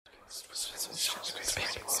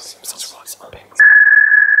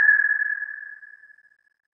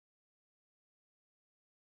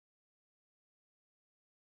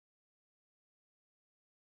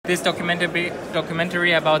This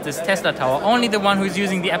documentary about this Tesla tower, only the one who's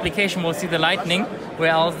using the application will see the lightning,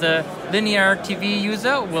 whereas the linear TV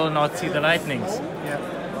user will not see the lightnings. Yeah.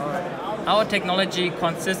 Our technology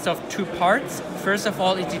consists of two parts. First of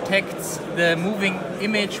all, it detects the moving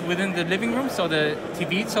image within the living room, so the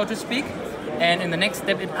TV, so to speak. And in the next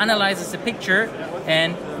step, it analyzes the picture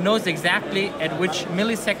and knows exactly at which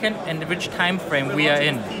millisecond and which time frame we are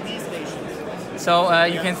in. So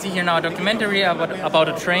you can see here now a documentary about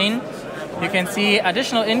a train. You can see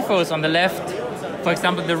additional infos on the left, for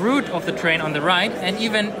example, the route of the train on the right, and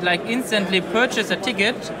even like instantly purchase a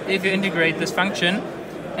ticket if you integrate this function,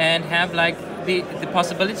 and have like the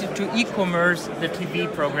possibility to e-commerce the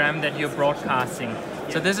TV program that you're broadcasting.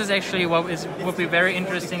 So this is actually what would be very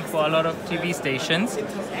interesting for a lot of TV stations,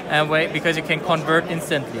 because you can convert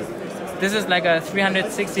instantly. This is like a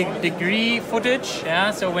 360-degree footage,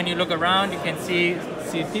 yeah. So when you look around, you can see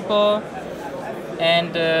people,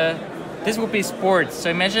 and this would be sports. So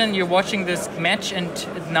imagine you're watching this match, and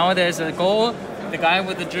now there's a goal. The guy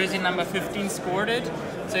with the jersey number 15 scored it.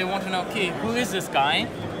 So you want to know, okay, who is this guy?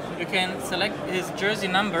 You can select his jersey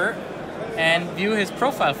number and view his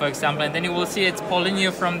profile, for example, and then you will see it's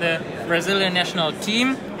Paulinho from the Brazilian national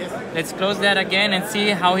team. Let's close that again and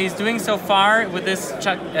see how he's doing so far with this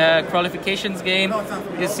qualifications game.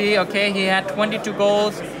 You see, okay, he had 22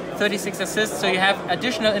 goals, 36 assists, so you have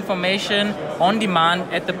additional information on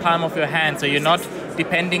demand at the palm of your hand, so you're not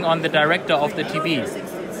depending on the director of the TV.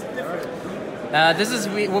 This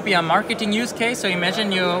would be a marketing use case. So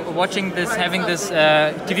imagine you're watching this, having this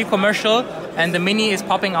TV commercial, and the Mini is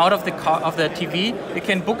popping out of the TV. You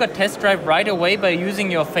can book a test drive right away by using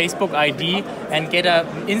your Facebook ID and get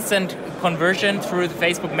an instant conversion through the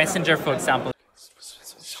Facebook Messenger, for example.